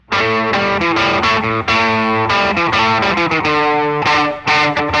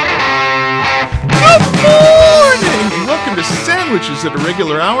Sandwiches at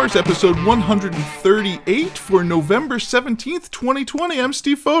Irregular Hours, episode 138 for November 17th, 2020. I'm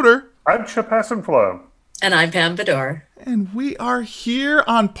Steve Fodor. I'm Chip Hassenflow. And I'm Pam Bedore. And we are here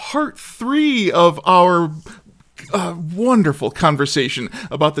on part 3 of our wonderful conversation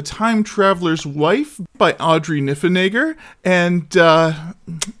about The Time Traveler's Wife by Audrey Niffenegger. And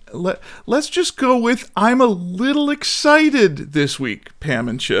let's just go with I'm a little excited this week, Pam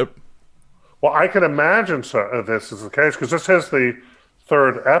and Chip. Well, I can imagine this is the case because this is the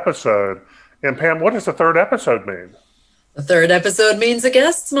third episode. And Pam, what does the third episode mean? The third episode means a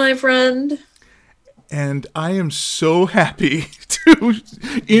guest, my friend. And I am so happy to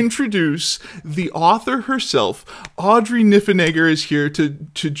introduce the author herself. Audrey Niffenegger is here to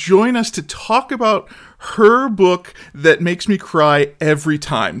join us to talk about her book that makes me cry every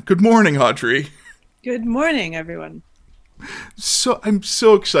time. Good morning, Audrey. Good morning, everyone. So I'm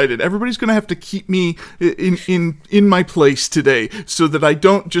so excited. Everybody's going to have to keep me in my place today so that I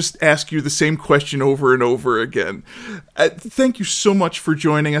don't just ask you the same question over and over again. Thank you so much for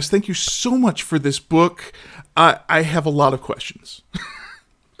joining us. Thank you so much for this book. I have a lot of questions.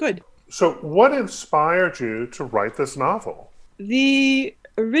 Good. So what inspired you to write this novel? The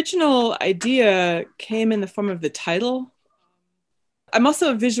original idea came in the form of the title. I'm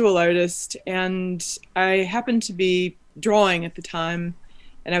also a visual artist, and I happened to be drawing at the time,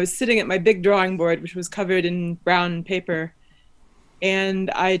 and I was sitting at my big drawing board, which was covered in brown paper, and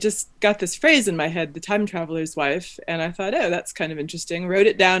I just got this phrase in my head, The Time Traveler's Wife, and I thought, oh, that's kind of interesting. Wrote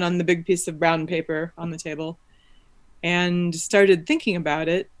it down on the big piece of brown paper on the table and started thinking about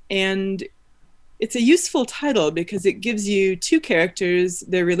it. And it's a useful title because it gives you two characters,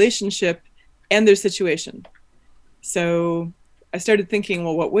 their relationship and their situation. So I started thinking,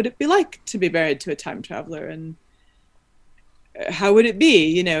 well, what would it be like to be married to a time traveler? And how would it be,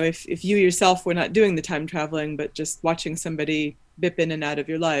 you know, if you yourself were not doing the time traveling, but just watching somebody bip in and out of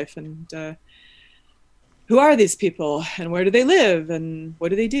your life? And who are these people, and where do they live, and what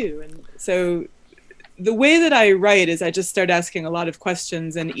do they do? And so the way that I write is I just start asking a lot of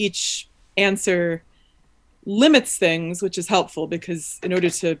questions, and each answer limits things, which is helpful because in order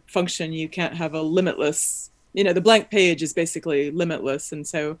to function, you can't have a limitless, you know, the blank page is basically limitless. And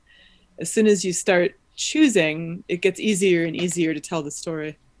so as soon as you start choosing, it gets easier and easier to tell the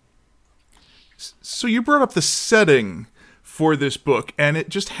story. So you brought up the setting for this book, and it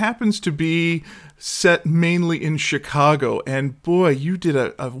just happens to be set mainly in Chicago. And boy, you did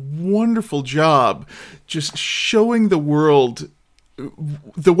a wonderful job just showing the world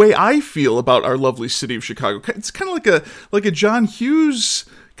the way I feel about our lovely city of Chicago. It's kind of like a John Hughes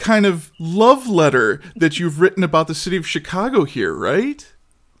kind of love letter that you've written about the city of Chicago here, right?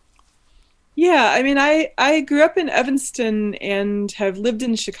 Yeah, I mean, I grew up in Evanston and have lived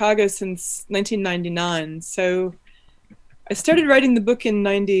in Chicago since 1999. So I started writing the book in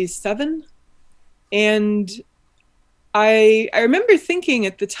 97. And I remember thinking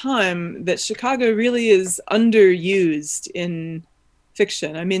at the time that Chicago really is underused in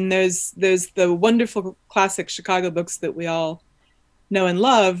fiction. I mean, there's the wonderful classic Chicago books that we all know and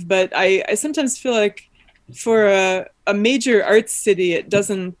love, but I sometimes feel like for a major arts city, it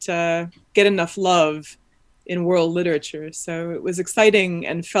doesn't get enough love in world literature. So it was exciting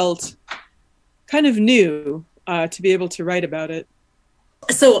and felt kind of new to be able to write about it.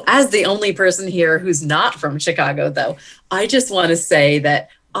 So as the only person here who's not from Chicago, though, I just want to say that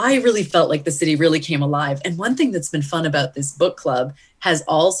I really felt like the city really came alive. And one thing that's been fun about this book club has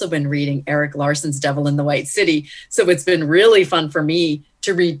also been reading Erik Larson's Devil in the White City. So it's been really fun for me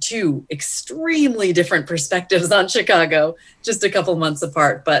to read two extremely different perspectives on Chicago, just a couple months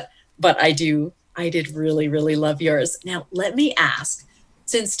apart. But I did really, really love yours. Now, let me ask,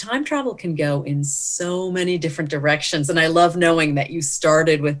 since time travel can go in so many different directions, and I love knowing that you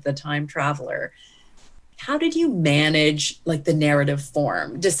started with the time traveler, how did you manage like the narrative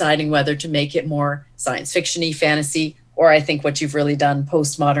form, deciding whether to make it more science fiction-y, fantasy, or I think what you've really done,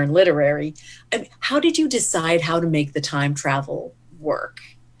 postmodern literary? I mean, how did you decide how to make the time travel work?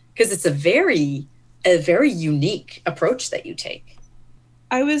 Because it's a very unique approach that you take.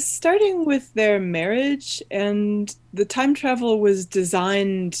 I was starting with their marriage, and the time travel was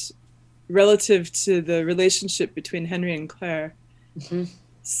designed relative to the relationship between Henry and Claire. Mm-hmm.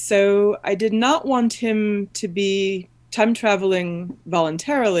 So I did not want him to be time traveling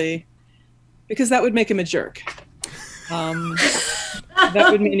voluntarily because that would make him a jerk. That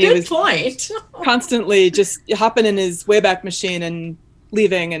would mean he was constantly just hopping in his Wayback Machine and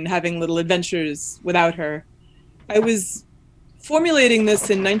leaving and having little adventures without her. I was formulating this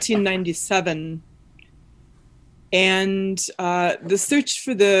in 1997, and the search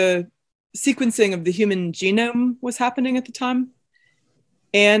for the sequencing of the human genome was happening at the time.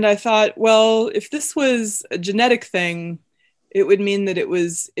 And I thought, well, if this was a genetic thing, it would mean that it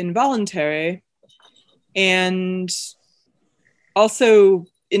was involuntary and also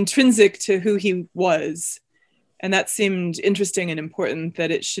intrinsic to who he was. And that seemed interesting and important,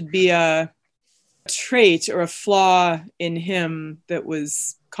 that it should be a trait or a flaw in him that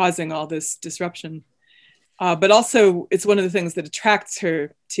was causing all this disruption. But also, it's one of the things that attracts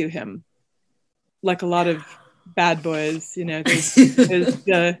her to him. Like a lot of bad boys, there's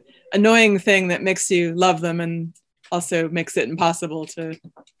the annoying thing that makes you love them and also makes it impossible to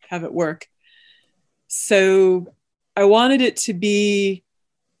have it work. So I wanted it to be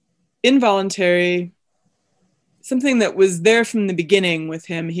involuntary, something that was there from the beginning with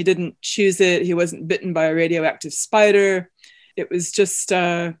him. He didn't choose it. He wasn't bitten by a radioactive spider. It was just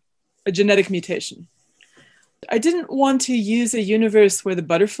a genetic mutation. I didn't want to use a universe where the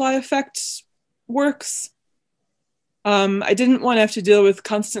butterfly effect works. I didn't want to have to deal with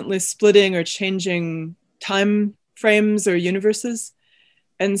constantly splitting or changing time frames or universes.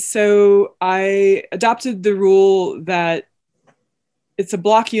 And so I adopted the rule that it's a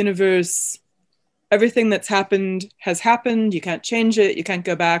block universe. Everything that's happened has happened. You can't change it. You can't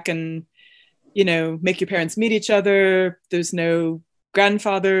go back and, make your parents meet each other. There's no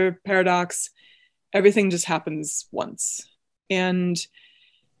grandfather paradox. Everything just happens once. And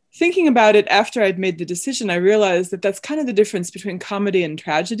thinking about it after I'd made the decision, I realized that that's kind of the difference between comedy and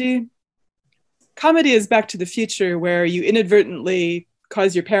tragedy. Comedy is Back to the Future, where you inadvertently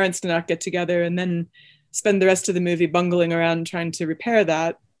cause your parents to not get together and then spend the rest of the movie bungling around trying to repair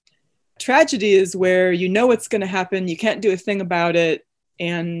that. Tragedy is where you know what's going to happen, you can't do a thing about it,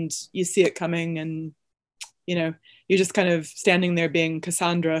 and you see it coming, and you're just kind of standing there being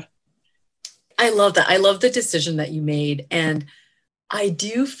Cassandra. I love that. I love the decision that you made. And I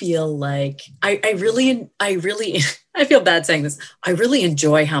do feel like I really, I feel bad saying this. I really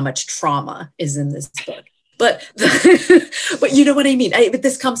enjoy how much trauma is in this book. But but you know what I mean? But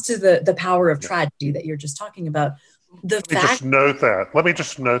this comes to the power of tragedy that you're just talking about. Let me just note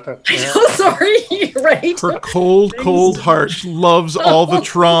that. I know, sorry, right? Her cold heart loves all the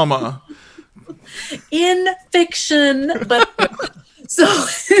trauma. In fiction, but so,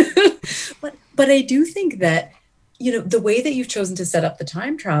 but I do think that, the way that you've chosen to set up the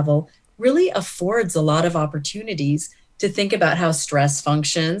time travel really affords a lot of opportunities to think about how stress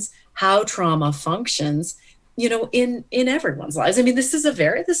functions, how trauma functions, in everyone's lives. I mean, this is a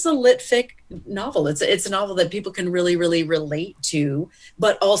lit fic novel. It's a novel that people can really, really relate to,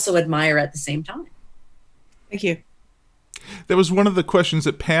 but also admire at the same time. Thank you. That was one of the questions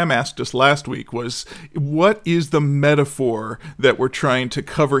that Pam asked us last week, was what is the metaphor that we're trying to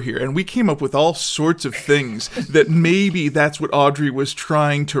cover here? And we came up with all sorts of things that maybe that's what Audrey was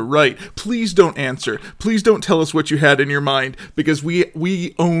trying to write. Please don't answer. Please don't tell us what you had in your mind, because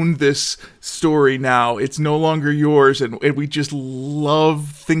we own this story now. It's no longer yours, and we just love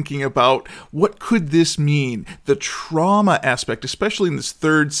thinking about what could this mean? The trauma aspect, especially in this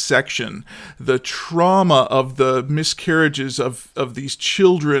third section, the trauma of the miscarriages of these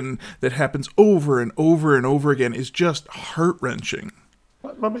children that happens over and over and over again is just heart-wrenching.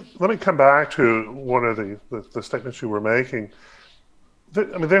 Let me come back to one of the statements you were making.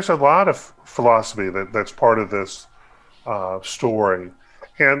 There's a lot of philosophy that's part of this story.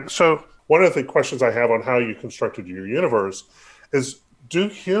 And so one of the questions I have on how you constructed your universe is, do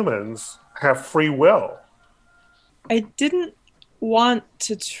humans have free will? I didn't want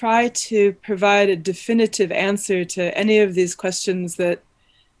to try to provide a definitive answer to any of these questions that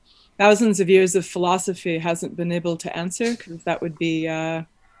thousands of years of philosophy hasn't been able to answer, because that would be, it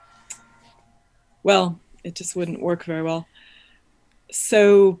just wouldn't work very well.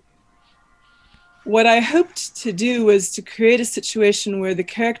 So what I hoped to do was to create a situation where the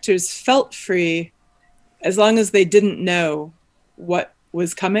characters felt free as long as they didn't know what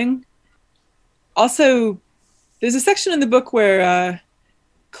was coming. Also, there's a section in the book where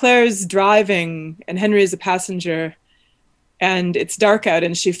Claire's driving and Henry is a passenger, and it's dark out,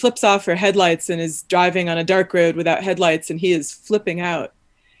 and she flips off her headlights and is driving on a dark road without headlights, and he is flipping out.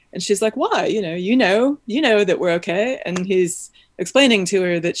 And she's like, why? You know that we're okay. And he's explaining to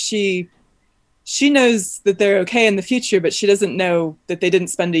her that she knows that they're okay in the future, but she doesn't know that they didn't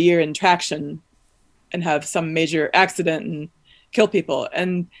spend a year in traction and have some major accident and kill people.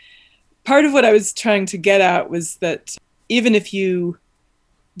 And part of what I was trying to get at was that even if you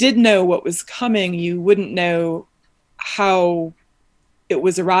did know what was coming, you wouldn't know how it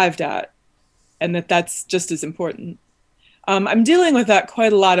was arrived at, and that's just as important. I'm dealing with that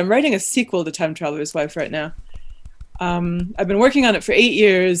quite a lot. I'm writing a sequel to Time Traveler's Wife right now. I've been working on it for 8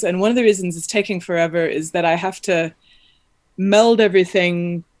 years, and one of the reasons it's taking forever is that I have to meld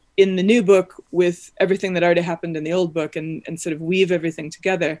everything in the new book with everything that already happened in the old book and sort of weave everything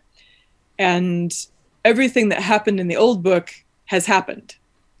together. And everything that happened in the old book has happened.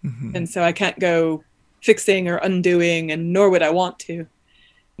 Mm-hmm. And so I can't go fixing or undoing, and nor would I want to.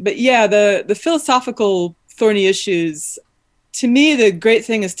 But yeah, the philosophical thorny issues, to me, the great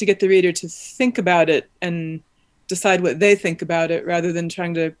thing is to get the reader to think about it and decide what they think about it, rather than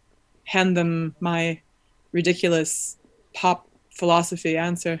trying to hand them my ridiculous pop philosophy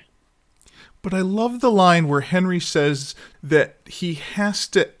answer. But I love the line where Henry says that he has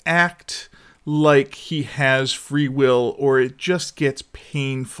to act like he has free will or it just gets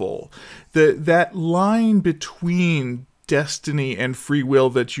painful. That line between destiny and free will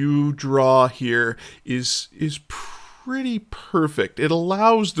that you draw here is pretty perfect. It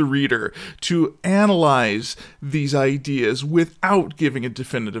allows the reader to analyze these ideas without giving a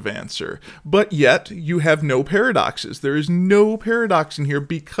definitive answer. But yet, you have no paradoxes. There is no paradox in here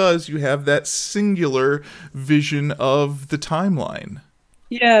because you have that singular vision of the timeline.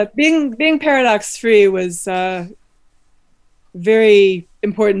 Yeah, being paradox-free was very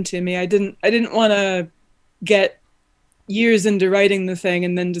important to me. I didn't want to get years into writing the thing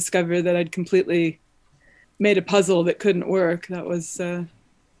and then discover that I'd completely made a puzzle that couldn't work. That was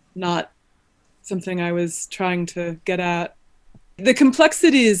not something I was trying to get at. The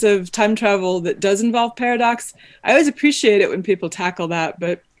complexities of time travel that does involve paradox, I always appreciate it when people tackle that,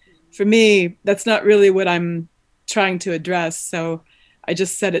 but for me, that's not really what I'm trying to address, so I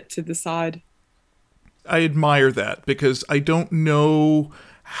just set it to the side. I admire that because I don't know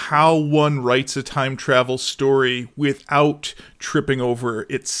how one writes a time travel story without tripping over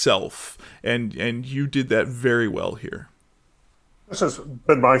itself. And you did that very well here. This has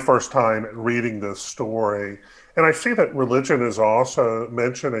been my first time reading this story. And I see that religion is also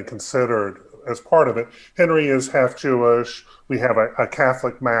mentioned and considered as part of it. Henry is half Jewish. We have a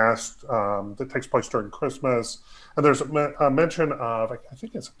Catholic mass that takes place during Christmas. And there's a mention of, I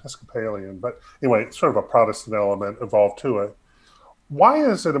think it's Episcopalian, but anyway, sort of a Protestant element involved to it. Why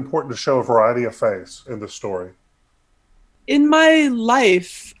is it important to show a variety of faiths in this story? In my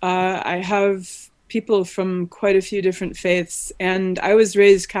life, I have people from quite a few different faiths, and I was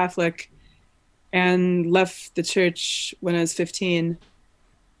raised Catholic and left the church when I was 15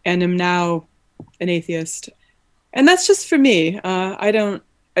 and am now an atheist. And that's just for me.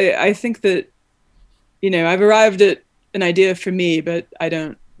 I think that, I've arrived at an idea for me, but I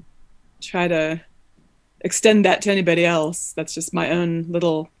don't try to extend that to anybody else. That's just my own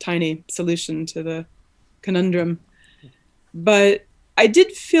little tiny solution to the conundrum. But I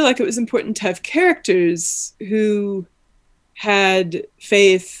did feel like it was important to have characters who had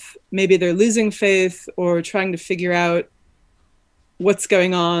faith. Maybe they're losing faith or trying to figure out what's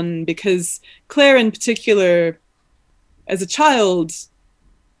going on, because Claire in particular, as a child,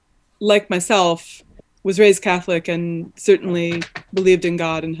 like myself, was raised Catholic and certainly believed in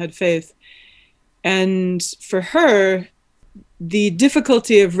God and had faith. And for her, the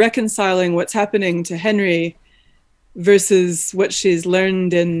difficulty of reconciling what's happening to Henry versus what she's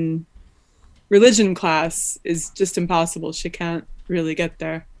learned in religion class is just impossible. She can't really get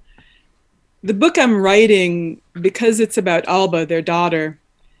there. The book I'm writing, because it's about Alba, their daughter,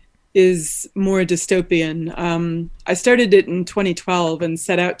 is more dystopian. I started it in 2012 and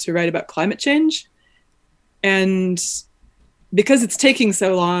set out to write about climate change. And because it's taking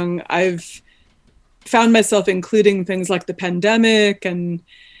so long, I've found myself including things like the pandemic, and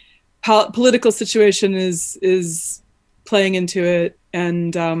political situation is playing into it.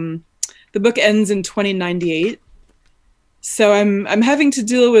 And the book ends in 2098. So I'm having to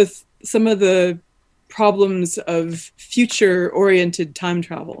deal with some of the problems of future-oriented time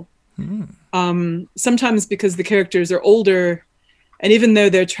travel. Sometimes because the characters are older, and even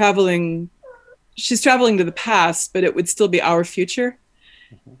though she's traveling to the past, but it would still be our future.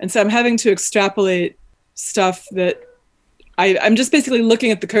 And so I'm having to extrapolate stuff that I'm just basically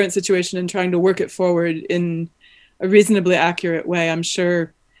looking at the current situation and trying to work it forward in a reasonably accurate way. I'm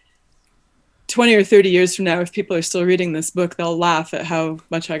sure 20 or 30 years from now, if people are still reading this book, they'll laugh at how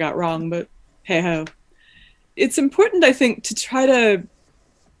much I got wrong, but hey ho. It's important, I think, to try to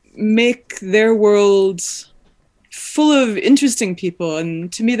make their world full of interesting people.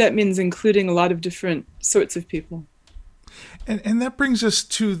 And to me, that means including a lot of different sorts of people. And that brings us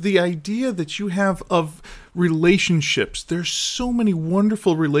to the idea that you have of relationships. There's so many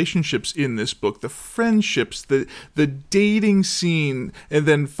wonderful relationships in this book. The friendships, the dating scene, and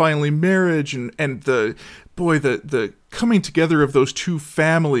then finally marriage, and boy, the coming together of those two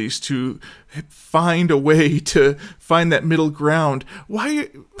families to find a way to find that middle ground. Why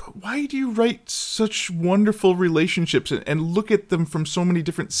do you write such wonderful relationships and look at them from so many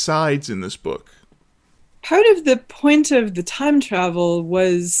different sides in this book? Part of the point of the time travel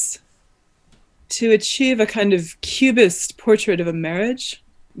was to achieve a kind of cubist portrait of a marriage,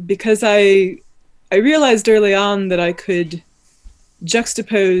 because I realized early on that I could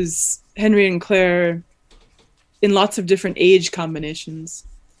juxtapose Henry and Claire in lots of different age combinations.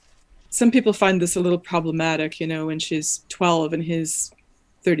 Some people find this a little problematic, when she's 12 and he's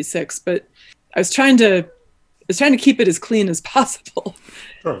 36, but I was trying to keep it as clean as possible.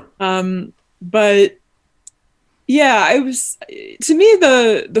 Sure. But yeah, to me,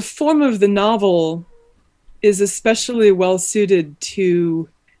 the form of the novel is especially well suited to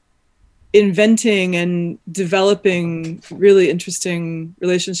inventing and developing really interesting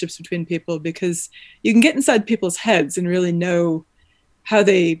relationships between people, because you can get inside people's heads and really know how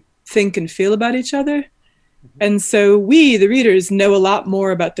they think and feel about each other. And so we, the readers, know a lot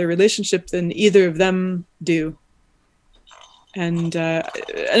more about their relationship than either of them do. And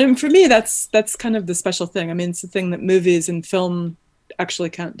for me, that's kind of the special thing. I mean, it's the thing that movies and film actually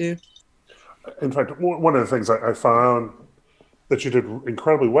can't do. In fact, one of the things I found that you did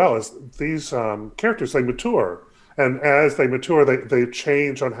incredibly well is these characters, they mature. And as they mature, they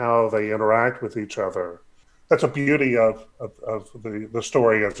change on how they interact with each other. That's a beauty of the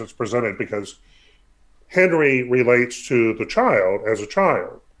story as it's presented, because Henry relates to the child as a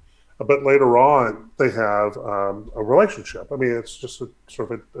child, but later on they have a relationship. I mean, it's just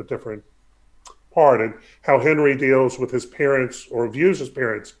sort of a different part, and how Henry deals with his parents or views his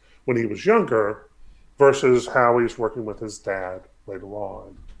parents when he was younger versus how he's working with his dad later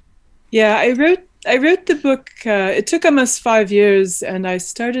on. Yeah, I wrote the book. It took almost 5 years, and I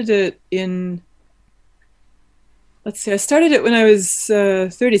started it in. I started it when I was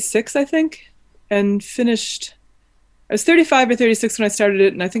 36, I think, and finished. I was 35 or 36 when I started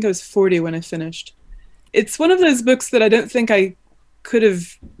it, and I think I was 40 when I finished. It's one of those books that I don't think I could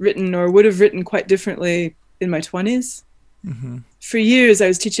have written or would have written quite differently in my 20s. Mm-hmm. For years, I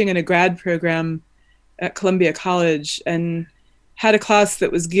was teaching in a grad program at Columbia College and had a class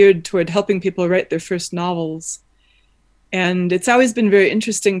that was geared toward helping people write their first novels. And it's always been very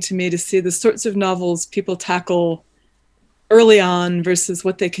interesting to me to see the sorts of novels people tackle early on versus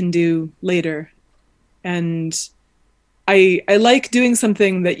what they can do later. And I like doing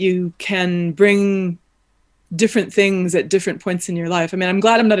something that you can bring different things at different points in your life. I mean, I'm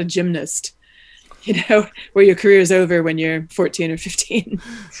glad I'm not a gymnast, where your career is over when you're 14 or 15.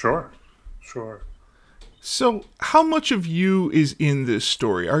 Sure. So how much of you is in this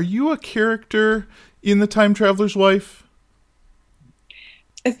story? Are you a character in The Time Traveler's Wife?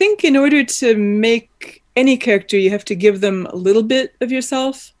 I think in order to make any character, you have to give them a little bit of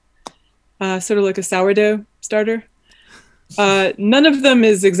yourself, sort of like a sourdough starter. None of them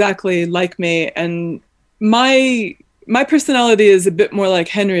is exactly like me, and my personality is a bit more like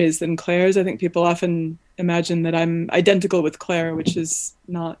Henry's than Claire's. I think people often imagine that I'm identical with Claire, which is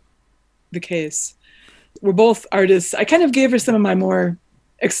not the case. We're both artists. I kind of gave her some of my more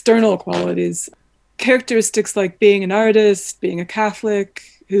external qualities, characteristics like being an artist, being a Catholic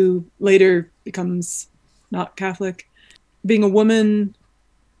who later becomes not Catholic, being a woman.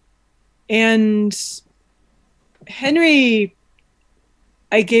 And Henry,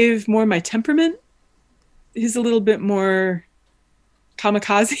 I gave more my temperament. He's a little bit more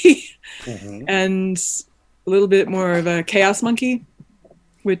kamikaze mm-hmm. and a little bit more of a chaos monkey,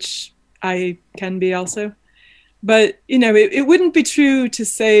 which I can be also. But, it wouldn't be true to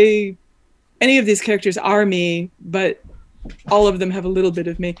say any of these characters are me, but all of them have a little bit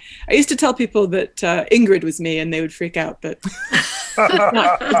of me. I used to tell people that Ingrid was me and they would freak out, but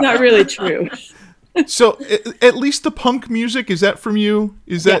it's not really true. So at least the punk music, is that from you?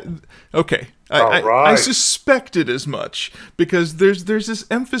 Is that okay? I suspected as much, because there's this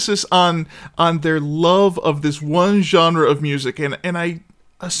emphasis on their love of this one genre of music, and I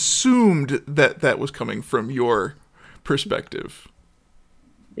assumed that was coming from your perspective.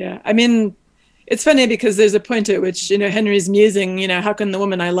 Yeah, I mean, it's funny because there's a point at which Henry's musing, how can the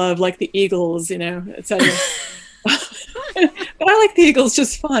woman I love like the Eagles, etc. But I like the Eagles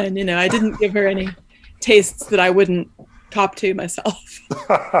just fine. I didn't give her any tastes that I wouldn't cop to myself.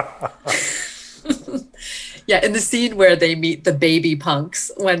 Yeah, in the scene where they meet the baby punks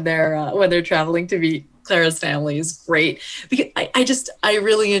when they're traveling to meet Clara's family is great, because I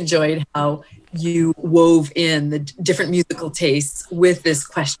really enjoyed how you wove in the different musical tastes with this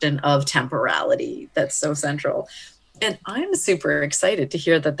question of temporality that's so central. And I'm super excited to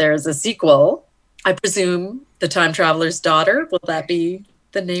hear that there's a sequel I presume The Time Traveler's Daughter. Will that be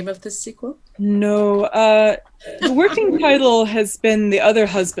the name of this sequel? No, the working title has been The Other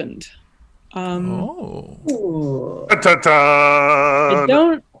Husband. Ooh. I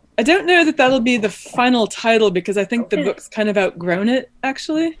don't know that that'll be the final title because I think the book's kind of outgrown it,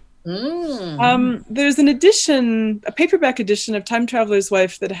 actually. There's an edition, a paperback edition of Time Traveler's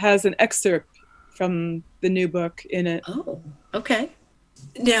Wife that has an excerpt from the new book in it. Oh, okay.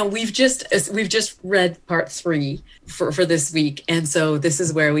 Now we've just read part 3 for this week, and so this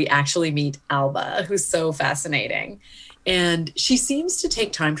is where we actually meet Alba, who's so fascinating. And she seems to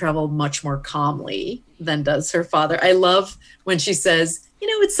take time travel much more calmly than does her father. I love when she says,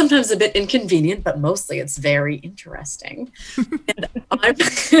 it's sometimes a bit inconvenient, but mostly it's very interesting. And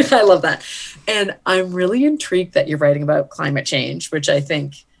I love that. And I'm really intrigued that you're writing about climate change, which I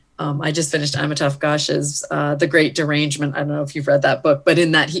think I just finished Amitav Ghosh's The Great Derangement. I don't know if you've read that book, but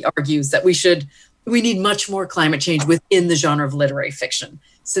in that he argues that we need much more climate change within the genre of literary fiction,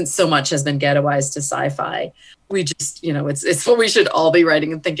 since so much has been ghettoized to sci-fi. We just, it's what we should all be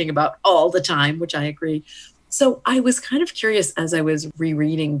writing and thinking about all the time, which I agree. So I was kind of curious as I was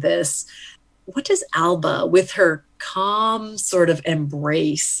rereading this, what does Alba, with her calm sort of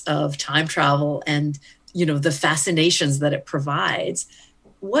embrace of time travel and, the fascinations that it provides,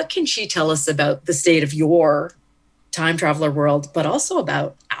 what can she tell us about the state of your time traveler world, but also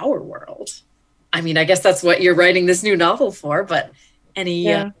about our world? I mean, I guess that's what you're writing this new novel for, but any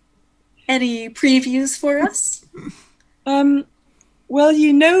previews for us?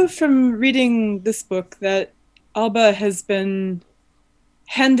 Well, from reading this book that Alba has been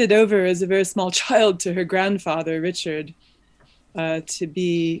handed over as a very small child to her grandfather, Richard, to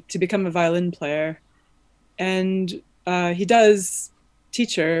become a violin player. And he does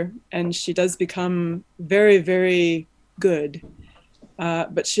teach her, and she does become very, very good.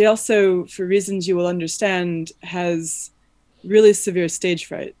 But she also, for reasons you will understand, has really severe stage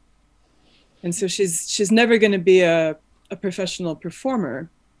fright. And so she's never going to be a professional performer,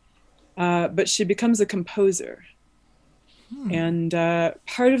 but she becomes a composer. And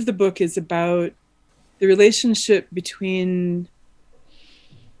part of the book is about the relationship between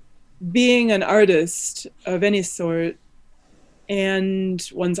being an artist of any sort and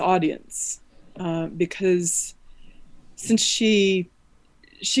one's audience. Because since she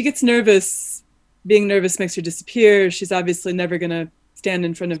gets nervous, being nervous makes her disappear. She's obviously never going to stand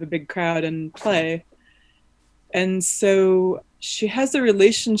in front of a big crowd and play. And so she has a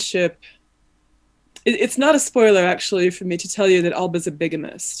relationship. It's not a spoiler, actually, for me to tell you that Alba's a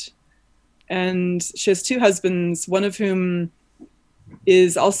bigamist. And she has 2 husbands, one of whom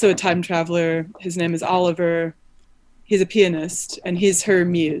is also a time traveler. His name is Oliver. He's a pianist, and he's her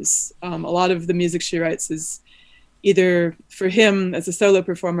muse. A lot of the music she writes is either for him as a solo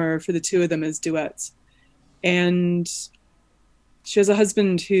performer or for the 2 of them as duets. And she has a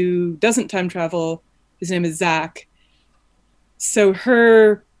husband who doesn't time travel. His name is Zach. So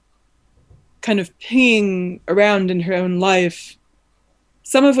her kind of pinging around in her own life,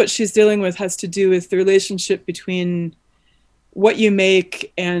 some of what she's dealing with has to do with the relationship between what you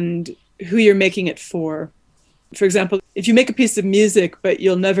make and who you're making it for. For example, if you make a piece of music, but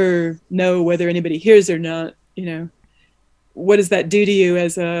you'll never know whether anybody hears or not, what does that do to you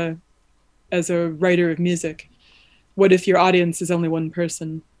as a writer of music? What if your audience is only one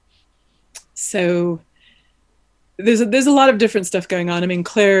person? So there's a lot of different stuff going on. I mean,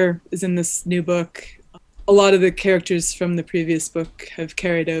 Claire is in this new book. A lot of the characters from the previous book have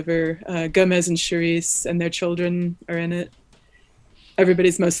carried over. Gomez and Charisse and their children are in it.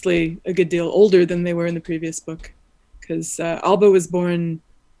 Everybody's mostly a good deal older than they were in the previous book, because Alba was born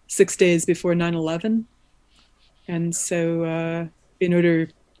 6 days before 9/11. And so in order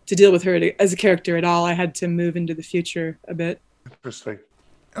to deal with her as a character at all, I had to move into the future a bit. Interesting.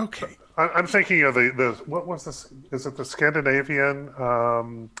 Okay. I'm thinking of the what was this? Is it the Scandinavian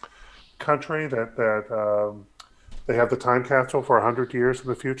country that they have the time capsule for 100 years in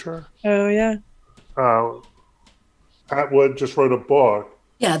the future? Oh, yeah. Atwood just wrote a book.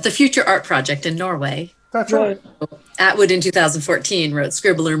 Yeah, the Future Art Project in Norway. That's right. Atwood in 2014 wrote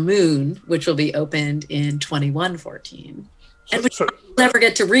Scribbler Moon, which will be opened in 2114. And which I'll never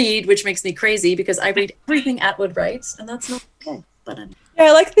get to read, which makes me crazy because I read everything Atwood writes, and that's not okay. But yeah,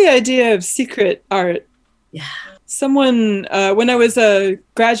 I like the idea of secret art. Yeah. Someone, when I was a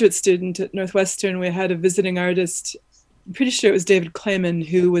graduate student at Northwestern, we had a visiting artist, I'm pretty sure it was David Clayman,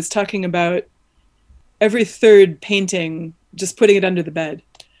 who was talking about every third painting, just putting it under the bed.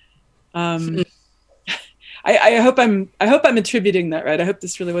 I hope I'm attributing that right. I hope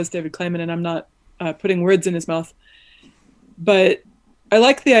this really was David Clayman and I'm not putting words in his mouth. But I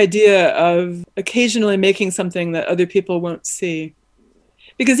like the idea of occasionally making something that other people won't see.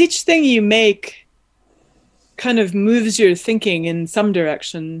 Because each thing you make kind of moves your thinking in some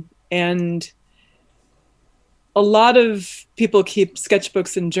direction. And a lot of people keep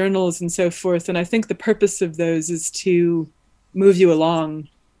sketchbooks and journals and so forth. And I think the purpose of those is to move you along.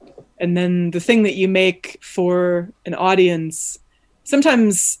 And then the thing that you make for an audience,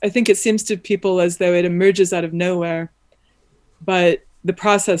 sometimes I think it seems to people as though it emerges out of nowhere, but the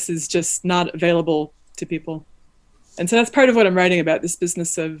process is just not available to people. And so that's part of what I'm writing about, this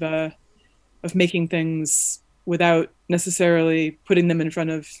business of making things without necessarily putting them in front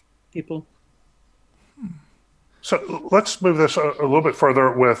of people. So let's move this a little bit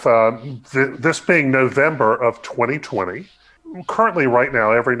further with this being November of 2020. Currently, right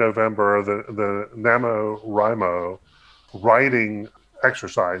now, every November, the NaNoWriMo writing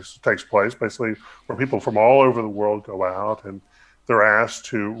exercise takes place, basically where people from all over the world go out and they're asked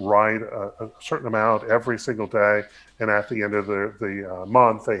to write a certain amount every single day. And at the end of the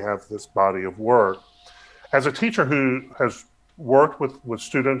month, they have this body of work. As a teacher who has worked with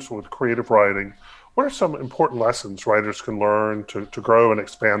students with creative writing, what are some important lessons writers can learn to grow and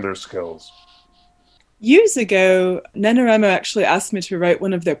expand their skills? Years ago, NaNoWriMo actually asked me to write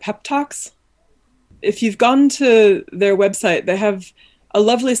one of their pep talks. If you've gone to their website, they have a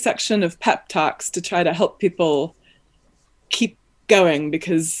lovely section of pep talks to try to help people keep going,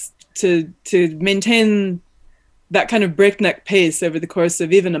 because to maintain that kind of breakneck pace over the course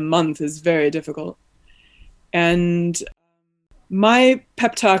of even a month is very difficult. And my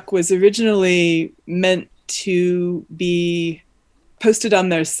pep talk was originally meant to be posted on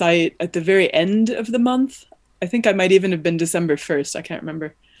their site at the very end of the month. I think I might even have been December 1st, I can't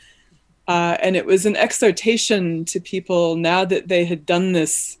remember. And it was an exhortation to people, now that they had done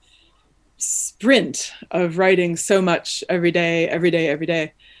this sprint of writing so much every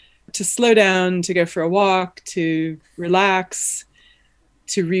day, to slow down, to go for a walk, to relax,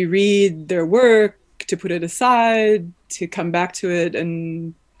 to reread their work, to put it aside, to come back to it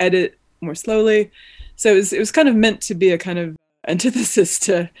and edit more slowly. So it was kind of meant to be a kind of antithesis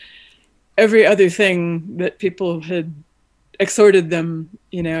to every other thing that people had exhorted them,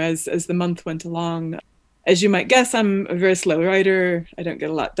 as the month went along. As you might guess, I'm a very slow writer. I don't get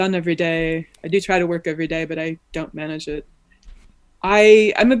a lot done every day. I do try to work every day, but I don't manage it.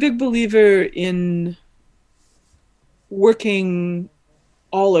 I'm a big believer in working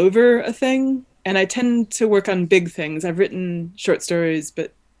all over a thing, and I tend to work on big things. I've written short stories,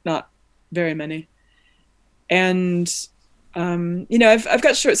 but not very many. And I've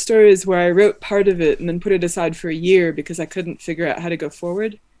got short stories where I wrote part of it and then put it aside for a year because I couldn't figure out how to go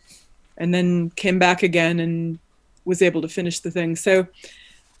forward, and then came back again and was able to finish the thing. So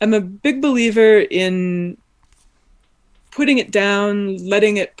I'm a big believer in putting it down,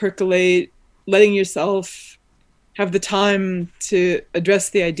 letting it percolate, letting yourself have the time to address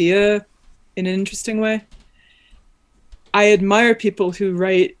the idea in an interesting way. I admire people who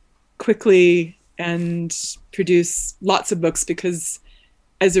write quickly and produce lots of books, because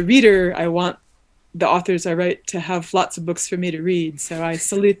as a reader, I want the authors I write to have lots of books for me to read. So I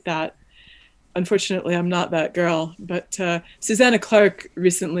salute that. Unfortunately, I'm not that girl. But Susanna Clarke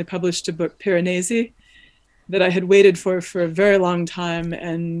recently published a book, Piranesi, that I had waited for a very long time.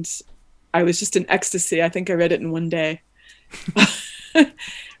 And I was just in ecstasy. I think I read it in one day.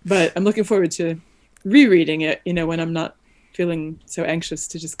 But I'm looking forward to rereading it, when I'm not feeling so anxious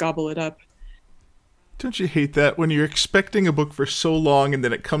to just gobble it up. Don't you hate that when you're expecting a book for so long and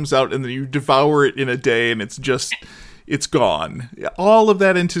then it comes out and then you devour it in a day and it's gone? All of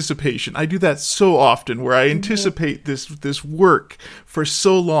that anticipation. I do that so often, where I anticipate this work for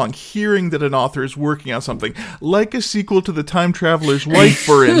so long, hearing that an author is working on something, like a sequel to The Time Traveler's Wife,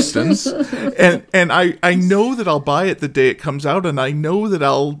 for instance. And I know that I'll buy it the day it comes out, and I know that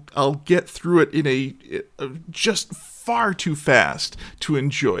I'll get through it in a just far too fast to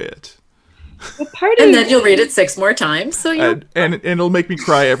enjoy it. And then you'll read it 6 more times. So and it'll make me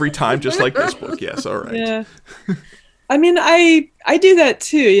cry every time, just like this book. Yes, all right. Yeah. I mean, I do that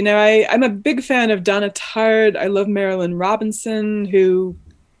too. I'm a big fan of Donna Tartt. I love Marilynne Robinson, who,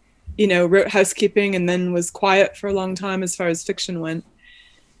 wrote Housekeeping and then was quiet for a long time as far as fiction went.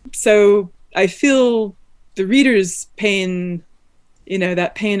 So I feel the reader's pain,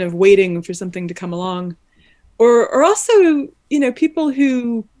 that pain of waiting for something to come along. Or also, people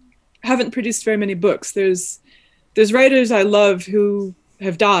who haven't produced very many books. There's writers I love who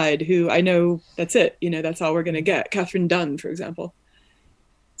have died, who I know that's it, that's all we're going to get. Catherine Dunn, for example.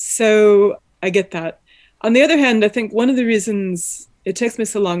 So I get that. On the other hand, I think one of the reasons it takes me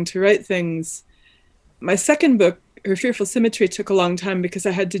so long to write things, my second book Her Fearful Symmetry took a long time because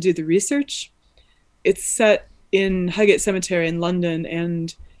I had to do the research. It's set in Highgate Cemetery in London,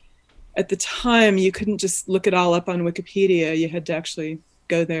 and at the time you couldn't just look it all up on Wikipedia. You had to actually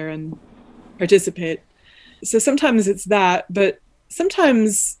go there and participate. So sometimes it's that, but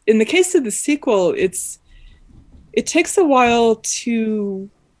sometimes in the case of the sequel, it takes a while to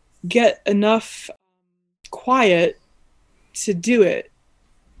get enough quiet to do it.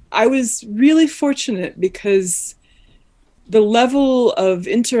 I was really fortunate because the level of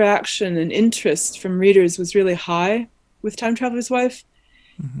interaction and interest from readers was really high with Time Traveler's Wife.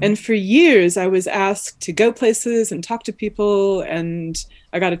 Mm-hmm. And for years, I was asked to go places and talk to people, and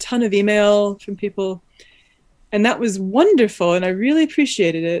I got a ton of email from people. And that was wonderful, and I really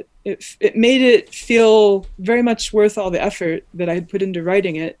appreciated it. It made it feel very much worth all the effort that I had put into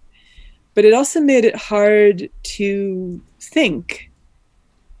writing it. But it also made it hard to think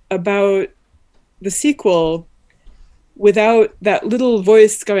about the sequel without that little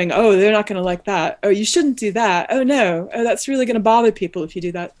voice going, oh, they're not going to like that. Oh, you shouldn't do that. Oh, no. Oh, that's really going to bother people if you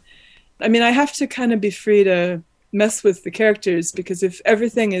do that. I mean, I have to kind of be free to mess with the characters, because if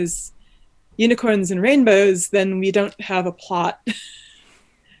everything is unicorns and rainbows, then we don't have a plot.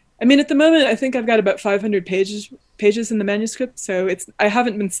 I mean, at the moment, I think I've got about 500 pages in the manuscript, so I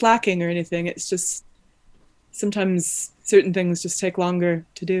haven't been slacking or anything. It's just sometimes certain things just take longer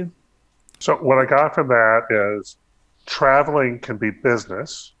to do. So what I got from that is traveling can be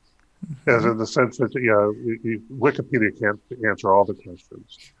business, as in the sense that Wikipedia can't answer all the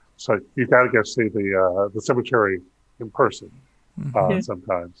questions. So you've got to go see the cemetery in person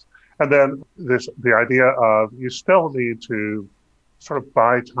sometimes. And then the idea of you still need to sort of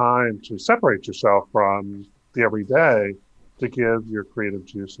buy time to separate yourself from the everyday to give your creative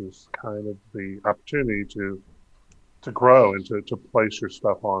juices kind of the opportunity to grow and to place your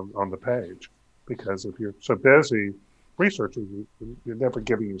stuff on the page. Because if you're so busy researching, you're never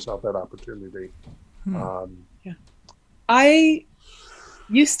giving yourself that opportunity. I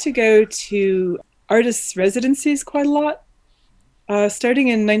used to go to artists' residencies quite a lot. Starting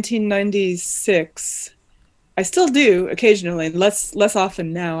in 1996, I still do occasionally, less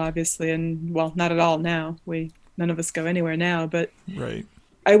often now, obviously, and well, not at all now. None of us go anywhere now, but right.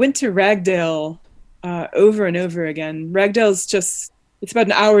 I went to Ragdale over and over again. Ragdale's it's about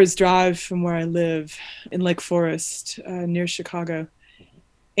an hour's drive from where I live in Lake Forest, near Chicago.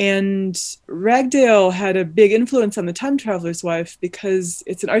 And Ragdale had a big influence on the Time Traveler's Wife because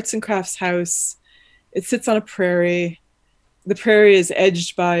it's an arts and crafts house. It sits on a prairie. The prairie is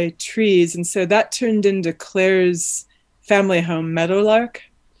edged by trees, and so that turned into Claire's family home, Meadowlark.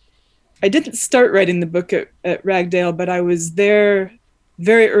 I didn't start writing the book at Ragdale, but I was there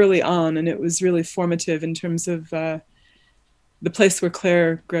very early on, and it was really formative in terms of the place where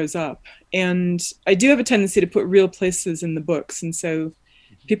Claire grows up. And I do have a tendency to put real places in the books, and so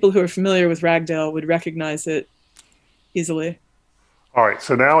people who are familiar with Ragdale would recognize it easily. All right,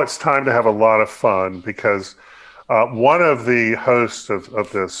 so now it's time to have a lot of fun, because one of the hosts of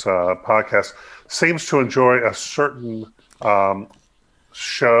this podcast seems to enjoy a certain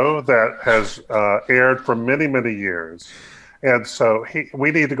show that has aired for many, many years. And so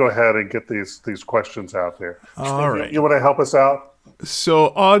we need to go ahead and get these questions out there. All right. You want to help us out? So,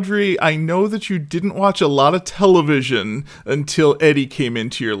 Audrey, I know that you didn't watch a lot of television until Eddie came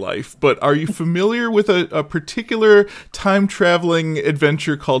into your life, but are you familiar with a particular time-traveling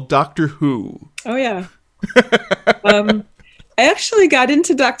adventure called Doctor Who? Oh, yeah. I actually got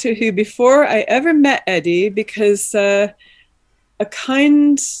into Doctor Who before I ever met Eddie because a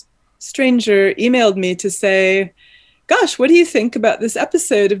kind stranger emailed me to say, gosh, what do you think about this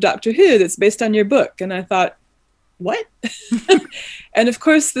episode of Doctor Who that's based on your book? And I thought, what? And of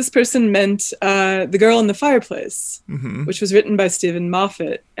course, this person meant The Girl in the Fireplace, mm-hmm. which was written by Stephen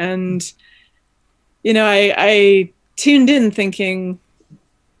Moffat. And, I tuned in thinking,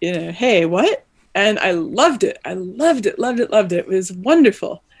 hey, what? And I loved it. I loved it. It was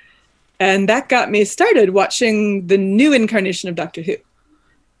wonderful. And that got me started watching the new incarnation of Doctor Who.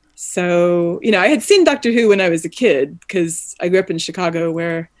 So, I had seen Doctor Who when I was a kid because I grew up in Chicago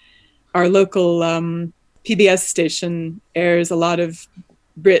where our local PBS station airs a lot of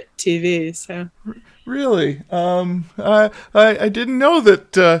Brit TV. So, really, I didn't know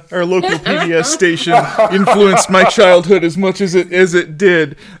that our local PBS station influenced my childhood as much as it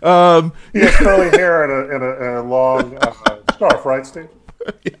did. He has curly hair and a long scarf, right, Steve?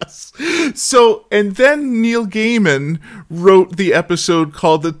 Yes. So, and then Neil Gaiman wrote the episode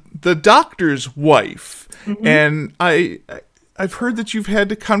called The Doctor's Wife. Mm-hmm. And I've heard that you've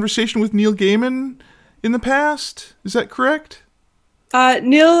had a conversation with Neil Gaiman in the past. Is that correct?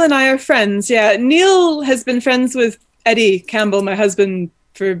 Neil and I are friends. Yeah, Neil has been friends with Eddie Campbell, my husband,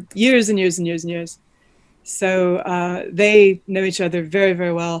 for years and years and years and years. So they know each other very,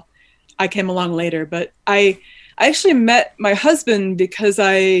 very well. I came along later, but I actually met my husband because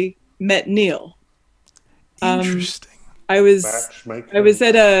I met Neil. Interesting. I was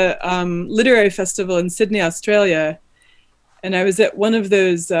at a literary festival in Sydney, Australia, and I was at one of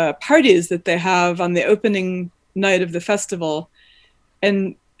those parties that they have on the opening night of the festival.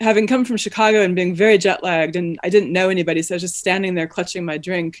 And having come from Chicago and being very jet lagged, and I didn't know anybody, so I was just standing there clutching my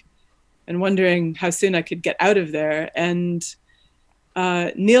drink and wondering how soon I could get out of there. And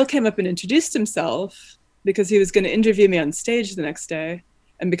Neil came up and introduced himself because he was going to interview me on stage the next day.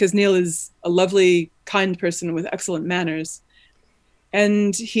 And because Neil is a lovely, kind person with excellent manners.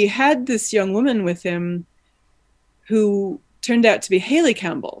 And he had this young woman with him who turned out to be Haley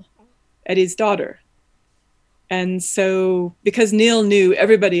Campbell, Eddie's daughter. And so because Neil knew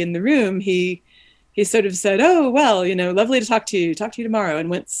everybody in the room, he sort of said, oh, well, lovely to talk to you tomorrow, and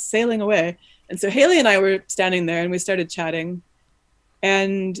went sailing away. And so Haley and I were standing there and we started chatting.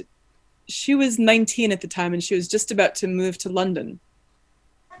 And she was 19 at the time and she was just about to move to London.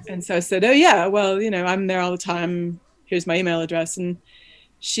 And so I said, oh, yeah, well, I'm there all the time. Here's my email address. And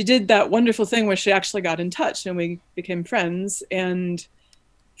she did that wonderful thing where she actually got in touch and we became friends. And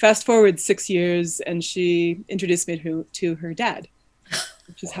fast forward 6 years and she introduced me to her dad,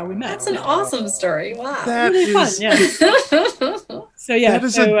 which is how we met. That's an awesome story. Wow. That really is fun, yeah. So, yeah. That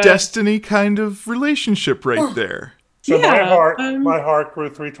is a destiny kind of relationship right there. So yeah, my heart grew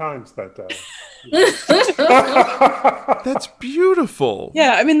 3 times that day. That's beautiful.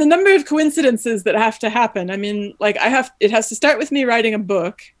 Yeah, I mean, the number of coincidences that have to happen. I mean, like it has to start with me writing a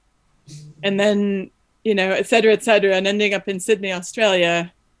book and then, et cetera, and ending up in Sydney,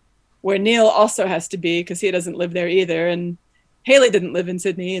 Australia, where Neil also has to be because he doesn't live there either. And Haley didn't live in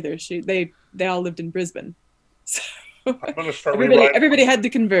Sydney either. They all lived in Brisbane. So I'm going to start everybody had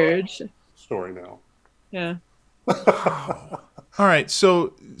to converge. Story now. Yeah. All right,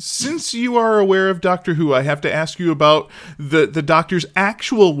 so since you are aware of Doctor Who, I have to ask you about the Doctor's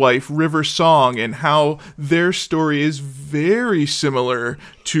actual wife, River Song, and how their story is very similar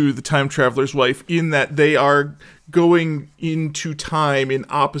to the Time Traveler's wife in that they are going into time in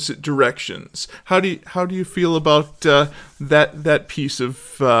opposite directions. How do you feel about that piece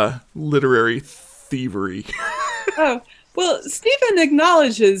of literary thievery? Oh. Well, Stephen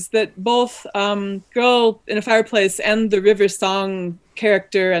acknowledges that both Girl in a Fireplace and the River Song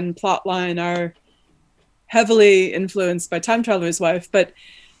character and plotline are heavily influenced by Time Traveler's Wife. But,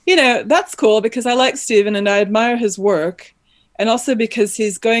 that's cool because I like Stephen and I admire his work. And also because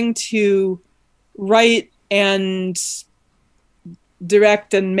he's going to write and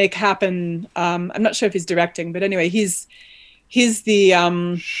direct and make happen. I'm not sure if he's directing, but anyway, he's the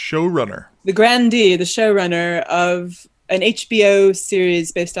showrunner, the grandee, the showrunner of an HBO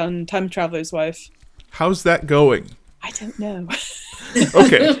series based on Time Traveler's Wife. How's that going? I don't know.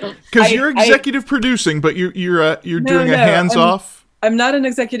 Okay, because you're executive producing, but you're doing a hands-off. I'm not an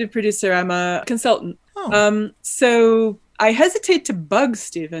executive producer. I'm a consultant. Oh. So I hesitate to bug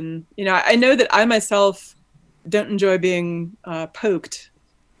Stephen. I know that I myself don't enjoy being poked.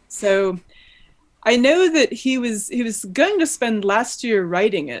 So I know that he was going to spend last year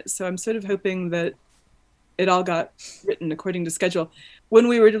writing it. So I'm sort of hoping that it all got written according to schedule. When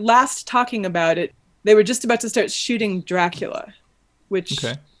we were last talking about it, they were just about to start shooting Dracula, which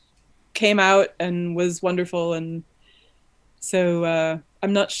came out and was wonderful. And so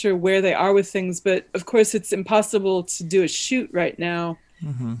I'm not sure where they are with things, but of course it's impossible to do a shoot right now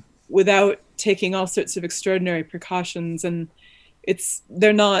without taking all sorts of extraordinary precautions. And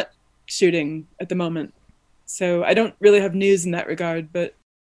they're not shooting at the moment. So I don't really have news in that regard, but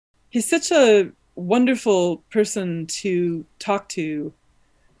he's such a wonderful person to talk to,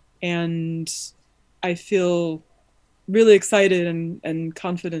 and I feel really excited and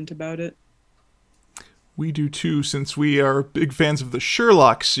confident about it. We do too, since we are big fans of the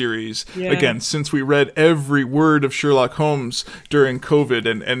Sherlock series. Yeah. Again, since we read every word of Sherlock Holmes during COVID,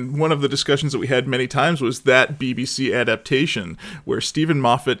 and one of the discussions that we had many times was that BBC adaptation, where Stephen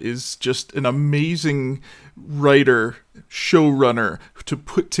Moffat is just an amazing writer, showrunner, to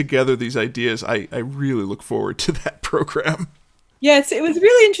put together these ideas. I really look forward to that program. Yes, it was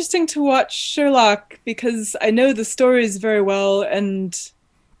really interesting to watch Sherlock because I know the stories very well, and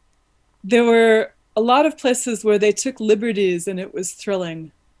there were a lot of places where they took liberties and it was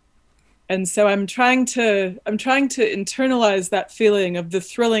thrilling. And so I'm trying to internalize that feeling of the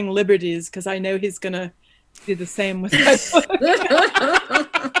thrilling liberties because I know he's going to do the same with my book.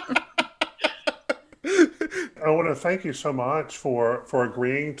 I want to thank you so much for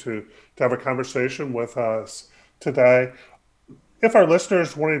agreeing to have a conversation with us today. If our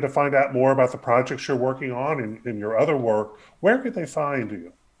listeners wanted to find out more about the projects you're working on and your other work, where could they find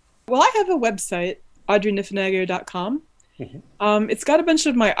you? Well, I have a website, audreyniffenegger.com. It's got a bunch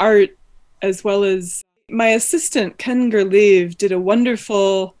of my art, as well as my assistant, Ken Gerlev, did a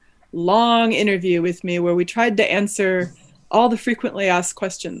wonderful long interview with me where we tried to answer all the frequently asked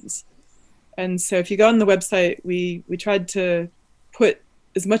questions. And so if you go on the website, we tried to put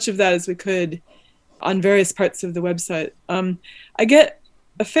as much of that as we could on various parts of the website. I get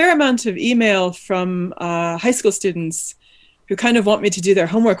a fair amount of email from high school students who kind of want me to do their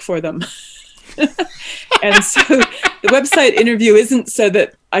homework for them. And so the website interview isn't so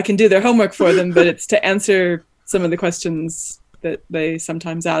that I can do their homework for them, but it's to answer some of the questions that they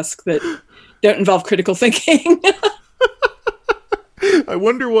sometimes ask that don't involve critical thinking. I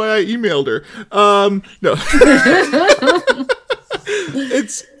wonder why I emailed her. No.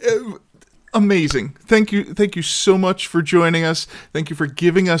 It's amazing. Thank you so much for joining us. Thank you for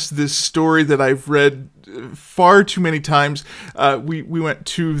giving us this story that I've read far too many times. We went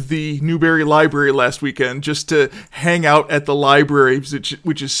to the Newberry Library last weekend just to hang out at the library,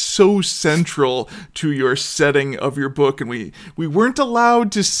 which is so central to your setting of your book. And we weren't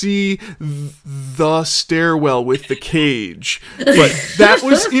allowed to see the stairwell with the cage, but that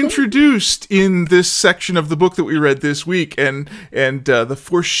was introduced in this section of the book that we read this week, and the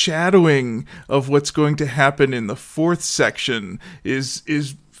foreshadowing of what's going to happen in the fourth section is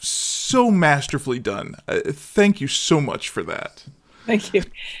so masterfully done. Thank you so much for that. Thank you.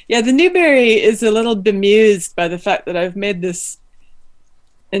 Yeah, the Newberry is a little bemused by the fact that I've made this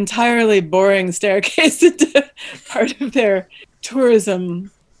entirely boring staircase into part of their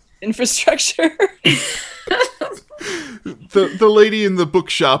tourism infrastructure. The lady in the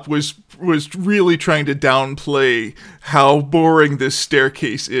bookshop was really trying to downplay how boring this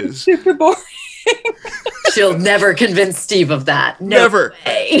staircase is. Super boring. She'll never convince Steve of that. Never.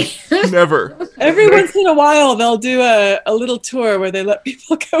 Way. Never. Every once in a while, they'll do a little tour where they let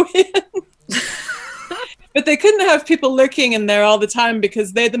people go in. But they couldn't have people lurking in there all the time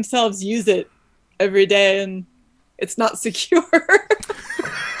because they themselves use it every day and it's not secure.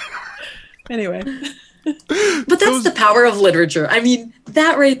 Anyway. But that's the power of literature. I mean,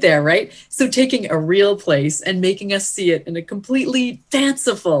 that right there, right? So taking a real place and making us see it in a completely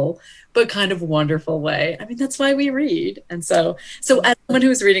fanciful but kind of wonderful way. I mean, that's why we read. And so as someone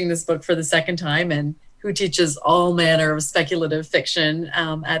who's reading this book for the second time and who teaches all manner of speculative fiction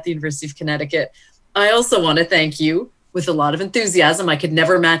at the University of Connecticut, I also want to thank you with a lot of enthusiasm. I could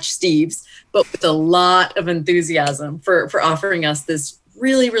never match Steve's, but with a lot of enthusiasm for offering us this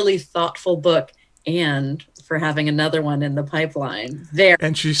really, really thoughtful book and for having another one in the pipeline. There.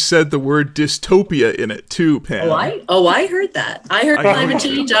 And she said the word dystopia in it too, Pam. I heard that. I heard climate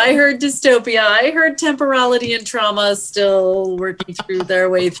change. I heard dystopia. I heard temporality and trauma still working through their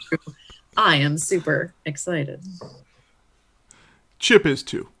way through. I am super excited. Chip is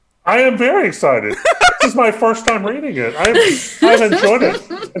too. I am very excited. This is my first time reading it. I've enjoyed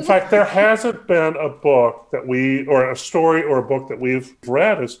it. In fact, there hasn't been a book that or a story or a book that we've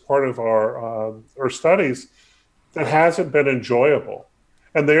read as part of our studies that hasn't been enjoyable.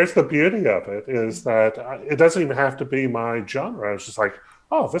 And there's the beauty of it, is that it doesn't even have to be my genre. It's just like,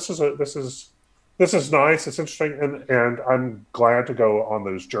 oh, this is nice, it's interesting, and I'm glad to go on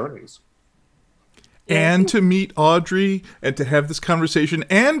those journeys. And to meet Audrey and to have this conversation.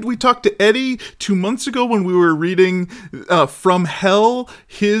 And we talked to Eddie 2 months ago when we were reading From Hell,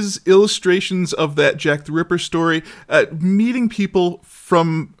 his illustrations of that Jack the Ripper story, meeting people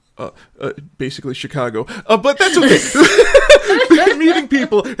from basically Chicago. But that's okay. Meeting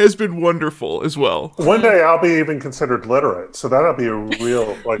people has been wonderful as well. One day I'll be even considered literate, so that'll be a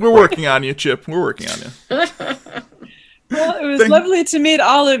real... We're working on you, Chip. We're working on you. Well, it was lovely to meet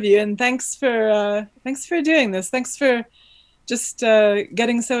all of you, and thanks for doing this. Thanks for just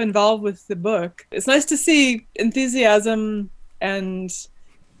getting so involved with the book. It's nice to see enthusiasm, and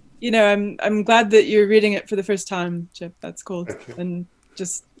I'm glad that you're reading it for the first time, Chip. That's cool. And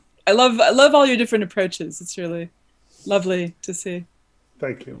just I love all your different approaches. It's really lovely to see.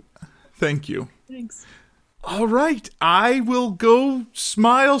 Thank you. Thank you. Thanks. All right, I will go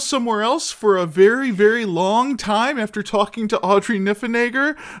smile somewhere else for a very, very long time after talking to Audrey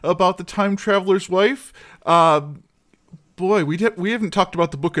Niffenegger about The Time Traveler's Wife. Boy, we haven't talked about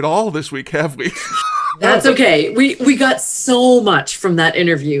the book at all this week, have we? That's okay. We got so much from that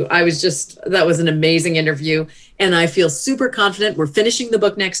interview. That was an amazing interview, and I feel super confident. We're finishing the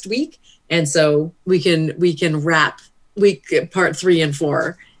book next week, and so we can wrap part 3 and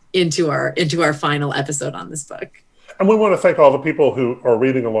 4. into our final episode on this book. And we want to thank all the people who are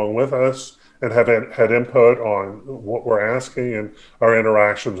reading along with us and have had input on what we're asking and our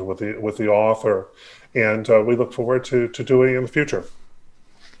interactions with the author. And we look forward to doing it in the future.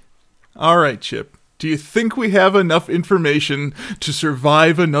 All right, Chip. Do you think we have enough information to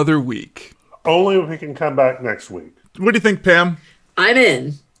survive another week? Only if we can come back next week. What do you think, Pam? I'm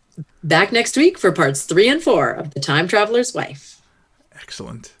in. Back next week for parts 3 and 4 of The Time Traveler's Wife.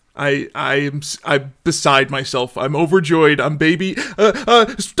 Excellent. I'm beside myself. I'm overjoyed. I'm baby.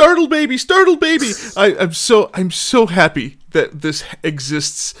 Startled baby. I'm so happy that this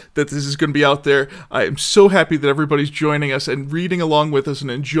exists, that this is going to be out there. I am so happy that everybody's joining us and reading along with us and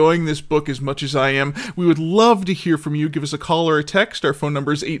enjoying this book as much as I am. We would love to hear from you. Give us a call or a text. Our phone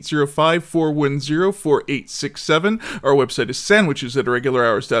number is 805-410-4867. Our website is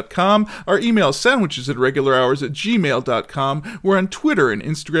sandwiches@irregularhours.com. Our email is sandwiches@irregularhours@gmail.com. We're on Twitter and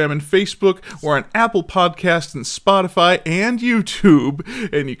Instagram and Facebook. We're on Apple Podcasts and Spotify and YouTube.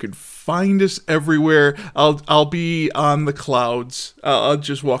 And you can find us everywhere. I'll be on the clouds. I'll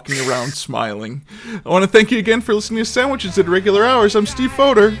just walking around smiling. I want to thank you again for listening to Sandwiches at Irregular Hours. I'm Steve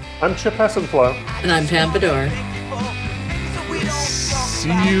Fodor. I'm Chip Hessenflow. And I'm Pam Bedore. See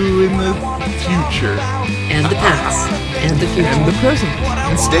you in the future. And the past. And the future. And the present.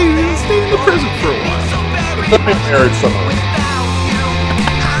 And stay in the present for a while. Let me married someone.